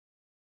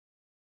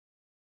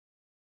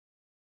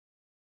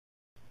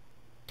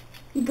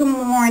Good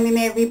morning,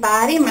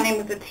 everybody. My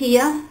name is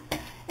Ateya,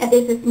 and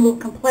this is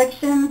Smooth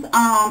Complexions.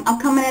 I'm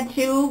coming at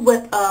you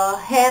with a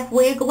half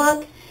wig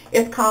look.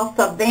 It's called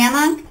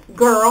Savannah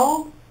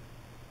Girl.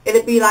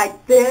 It'll be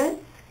like this.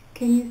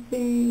 Can you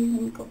see?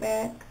 Let me go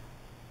back.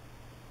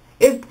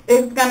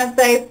 It's gonna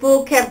say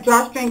full cap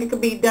drawstring. It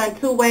could be done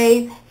two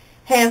ways,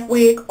 half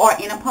wig or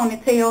in a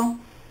ponytail.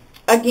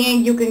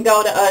 Again, you can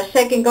go to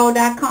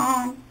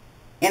shakeandgo.com,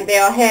 and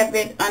they'll have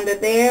it under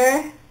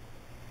there.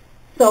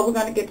 So we're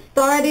going to get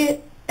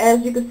started.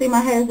 As you can see,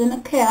 my hair's in a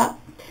cap.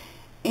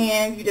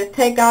 And you just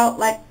take out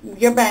like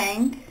your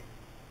bang.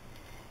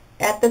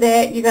 After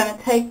that, you're going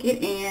to take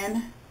it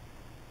in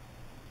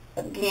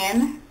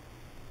again.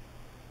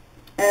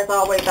 As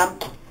always, I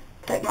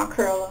take my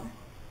curler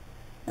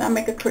and I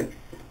make a crease.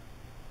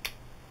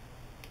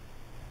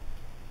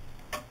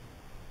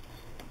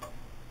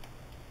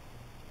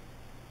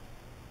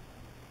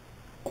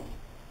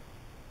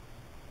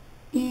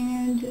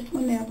 And just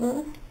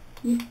whenever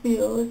you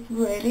feel it's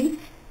ready,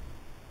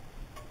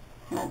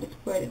 and I just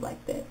spread it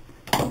like that.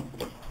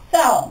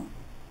 So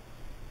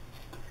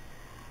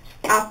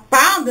I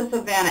found the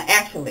Savannah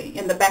actually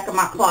in the back of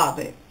my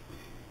closet,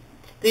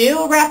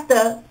 still wrapped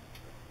up.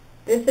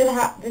 This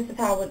is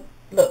how it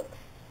looks.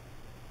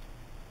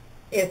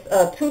 It's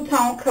a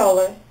two-tone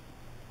color.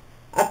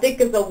 I think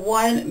it's a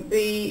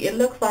 1B. It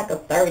looks like a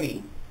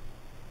 30,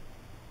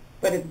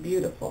 but it's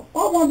beautiful.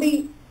 Or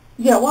 1B,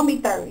 yeah,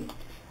 1B 30,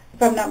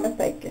 if I'm not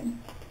mistaken.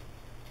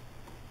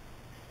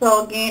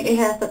 So again, it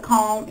has the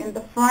comb in the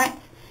front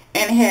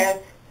and it has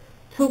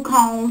two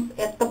combs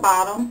at the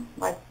bottom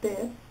like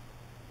this.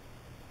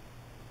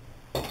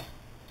 So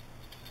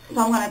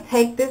I'm going to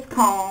take this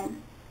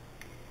comb,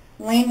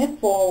 lean it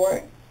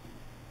forward,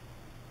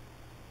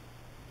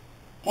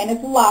 and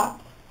it's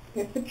locked,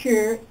 it's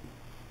secured.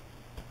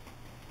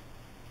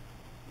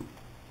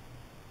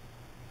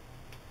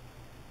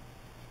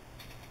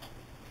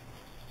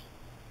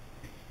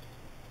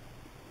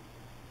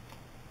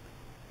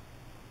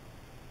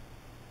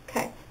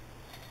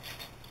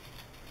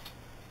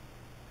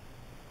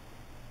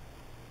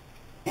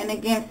 And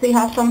again, see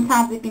how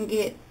sometimes it can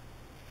get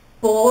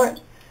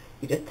forward?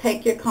 You just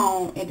take your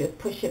comb and just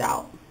push it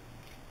out.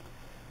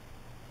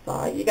 That's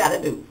all you got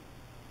to do.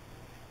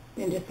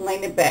 And just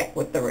lean it back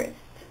with the rest.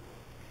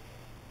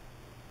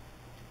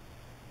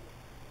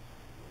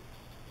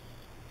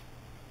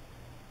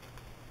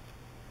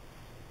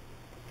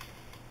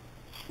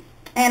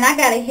 And I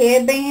got a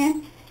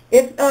headband.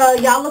 If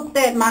y'all looked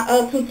at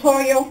my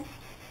tutorial,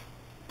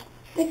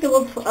 I think it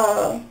was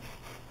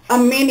a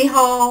mini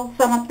haul,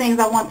 some of the things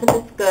I want to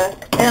discuss.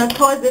 And of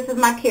course, this is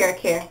my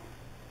Kera.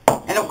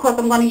 And of course,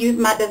 I'm going to use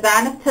my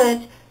Designer's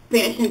Touch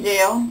finishing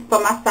gel for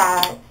my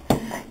sides.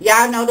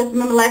 Y'all notice,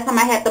 remember last time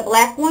I had the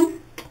black one?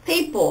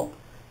 People,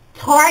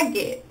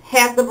 Target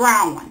has the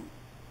brown one.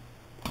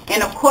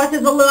 And of course,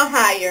 it's a little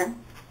higher.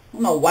 I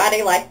don't know why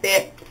they like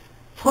that.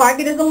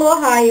 Target is a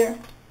little higher.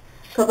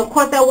 Because of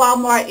course, at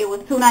Walmart, it was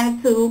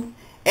 $2.92.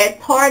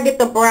 At Target,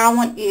 the brown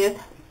one is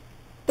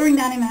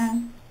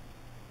 $3.99.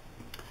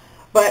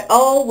 But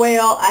oh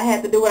well, I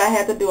had to do what I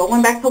had to do. I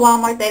went back to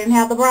Walmart, they didn't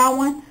have the brown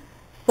one.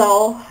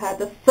 So I had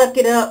to suck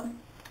it up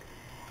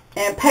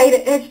and pay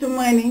the extra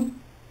money.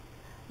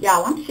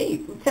 Y'all, I'm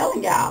cheap. I'm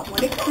telling y'all.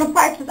 When it comes to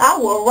prices, I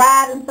will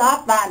ride until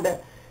I find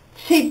the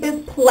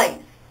cheapest place.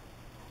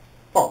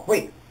 For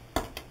real.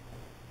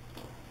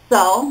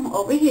 So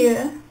over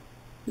here,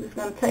 I'm just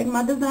going to take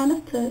my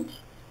Designer's Touch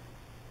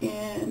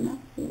and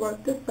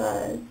work the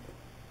sides.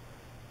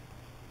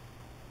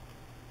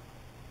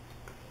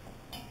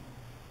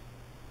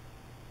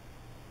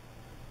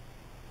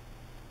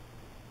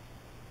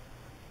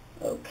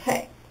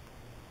 Okay.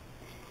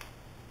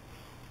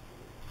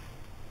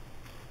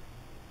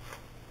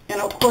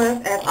 And of course,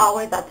 as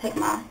always, I take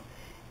my,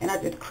 and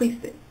I just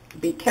crease it.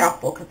 Be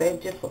careful, because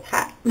it just was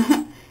hot.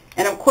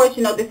 And of course,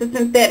 you know, this is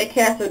synthetic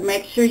hair, so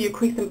make sure you're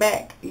creasing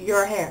back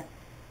your hair.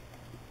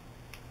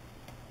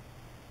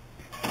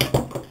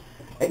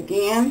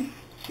 Again,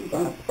 I'm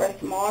going to spray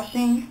some more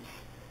Sheen.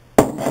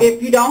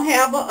 If you don't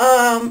have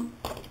a,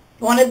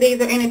 one of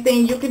these or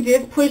anything, you can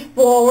just push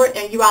forward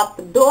and you're out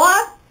the door.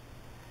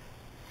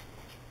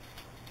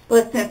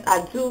 But since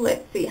I do,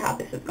 let's see how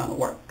this is going to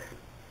work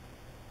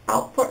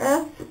out for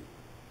us.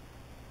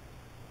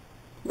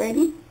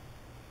 Ready?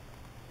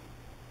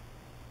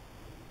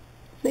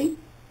 See?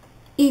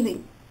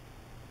 Easy.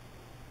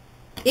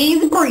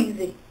 Easy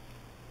breezy.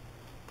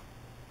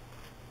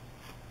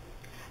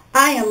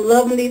 I am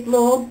loving these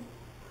little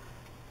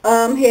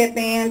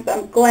headbands.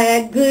 I'm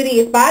glad Goody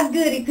is by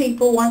Goody,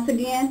 people. Once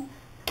again,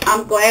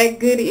 I'm glad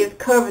Goody is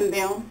covering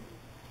them.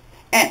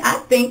 And I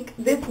think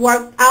this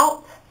worked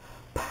out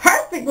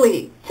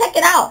perfectly. Check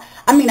it out.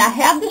 I mean, I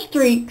have the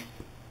streaks,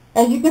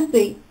 as you can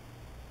see.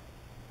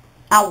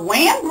 I'm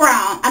wearing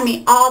brown. I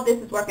mean, all this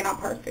is working out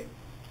perfect.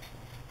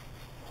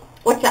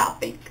 What y'all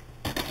think?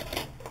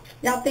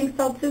 Y'all think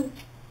so too?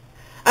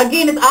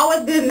 Again, it's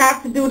always good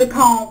not to do the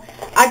comb.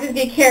 I just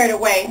get carried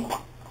away.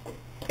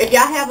 If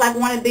y'all have like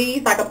one of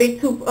these, like a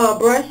big tooth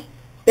brush,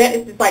 that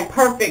is just like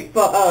perfect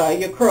for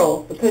your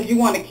curls, because you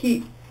want to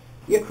keep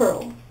your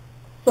curls.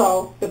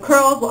 So the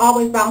curls will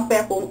always bounce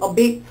back with a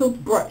big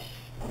toothbrush.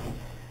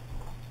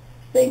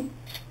 See?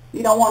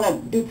 You don't want to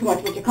do too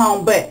much with your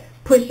comb, but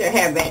push your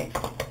hair back.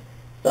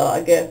 So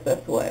I guess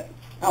that's what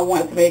I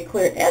wanted to make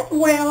clear as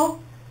well.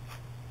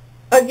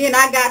 Again,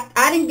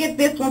 I didn't get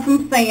this one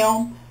from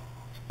Sam.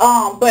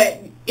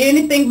 But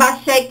anything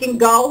by Shake and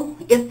Go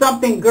is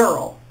something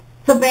girl.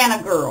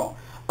 Savannah Girl.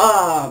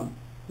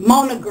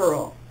 Mona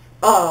Girl.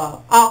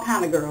 All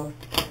kind of girls.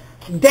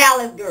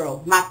 Dallas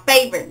Girl. My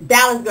favorite.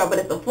 Dallas Girl, but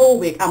it's a full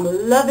wig. I'm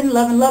loving,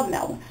 loving, loving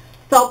that one.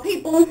 So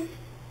people,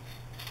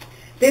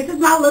 this is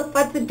my look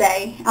for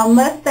today. I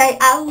must say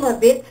I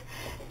love it.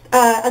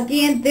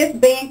 Again, this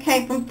band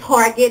came from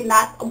Target,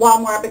 not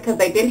Walmart, because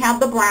they didn't have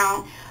the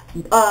brown.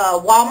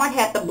 Walmart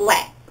had the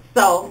black.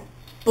 So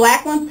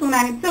black one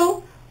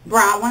 $2.92,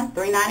 brown one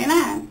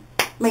 $3.99.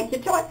 Make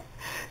your choice.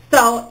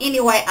 So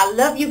anyway, I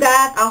love you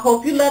guys. I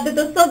hope you loved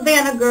the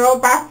Savannah Girl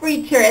by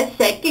Free Chair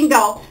Shake and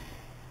Go.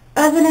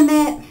 Other than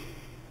that,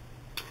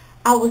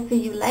 I will see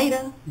you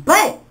later.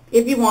 But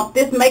if you want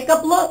this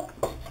makeup look,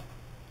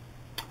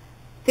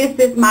 this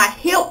is my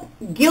hip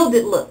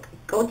gilded look.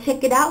 Go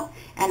check it out,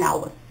 and I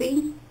will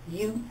see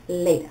you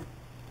later.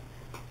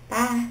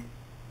 Bye.